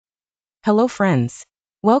Hello friends.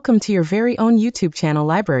 Welcome to your very own YouTube channel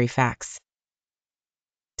Library Facts.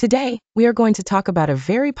 Today, we are going to talk about a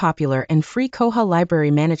very popular and free KOHA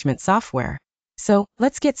library management software. So,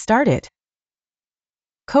 let's get started.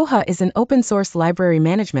 KOHA is an open-source library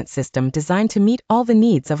management system designed to meet all the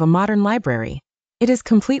needs of a modern library. It is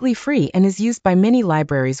completely free and is used by many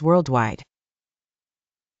libraries worldwide.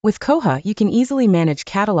 With KOHA, you can easily manage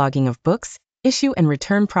cataloging of books, issue and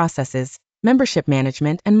return processes, membership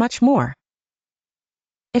management, and much more.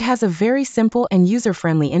 It has a very simple and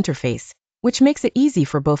user-friendly interface, which makes it easy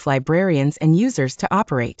for both librarians and users to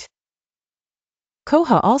operate.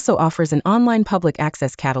 KOHA also offers an online public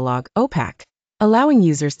access catalog, OPAC, allowing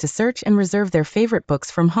users to search and reserve their favorite books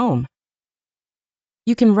from home.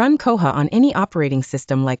 You can run KOHA on any operating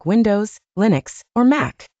system like Windows, Linux, or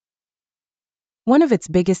Mac. One of its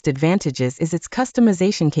biggest advantages is its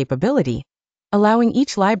customization capability, allowing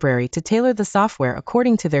each library to tailor the software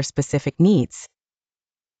according to their specific needs.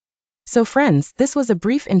 So friends, this was a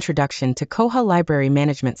brief introduction to KOHA library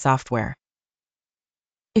management software.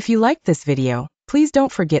 If you liked this video, please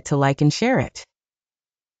don't forget to like and share it.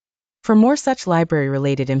 For more such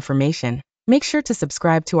library-related information, make sure to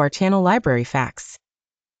subscribe to our channel Library Facts.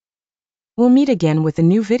 We'll meet again with a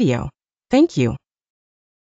new video. Thank you.